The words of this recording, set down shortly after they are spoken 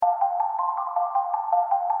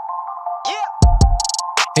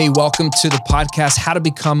Hey, welcome to the podcast, How to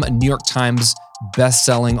Become a New York Times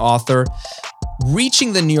Bestselling Author.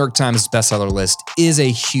 Reaching the New York Times bestseller list is a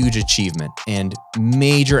huge achievement and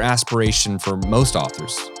major aspiration for most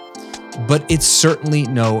authors, but it's certainly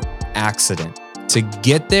no accident. To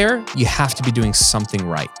get there, you have to be doing something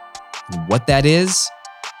right. And what that is,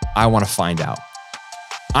 I want to find out.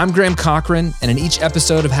 I'm Graham Cochran, and in each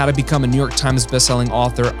episode of How to Become a New York Times Bestselling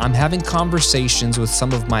Author, I'm having conversations with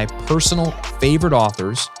some of my personal favorite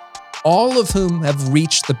authors, all of whom have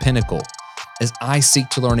reached the pinnacle, as I seek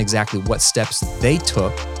to learn exactly what steps they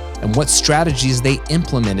took and what strategies they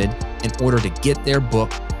implemented in order to get their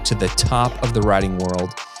book to the top of the writing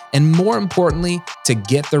world, and more importantly, to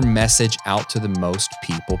get their message out to the most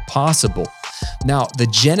people possible. Now, the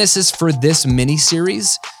genesis for this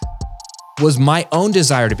mini-series was my own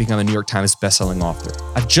desire to become a New York Times bestselling author.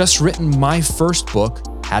 I've just written my first book,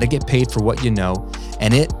 How to Get Paid for What You Know,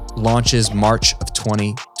 and it launches March of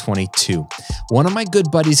 2022. One of my good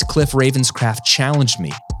buddies, Cliff Ravenscraft, challenged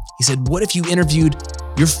me. He said, what if you interviewed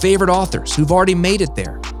your favorite authors who've already made it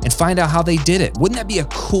there and find out how they did it? Wouldn't that be a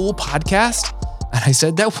cool podcast? And I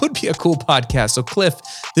said, that would be a cool podcast. So Cliff,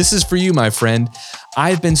 this is for you, my friend.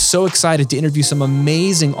 I've been so excited to interview some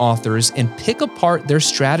amazing authors and pick apart their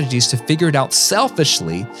strategies to figure it out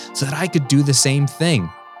selfishly so that I could do the same thing.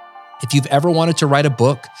 If you've ever wanted to write a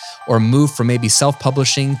book or move from maybe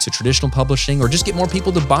self-publishing to traditional publishing or just get more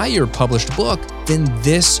people to buy your published book, then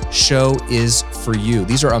this show is for you.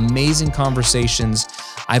 These are amazing conversations.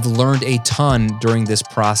 I've learned a ton during this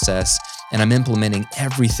process, and I'm implementing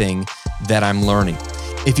everything that I'm learning.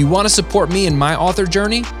 If you want to support me in my author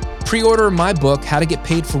journey, pre-order my book, How to Get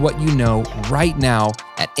Paid for What You Know, right now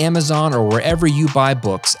at Amazon or wherever you buy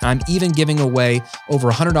books. I'm even giving away over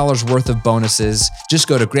 $100 worth of bonuses. Just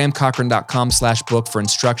go to grahamcochran.com/book for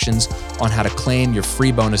instructions on how to claim your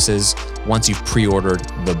free bonuses once you've pre-ordered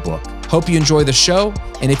the book. Hope you enjoy the show,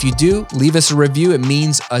 and if you do, leave us a review. It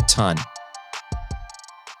means a ton.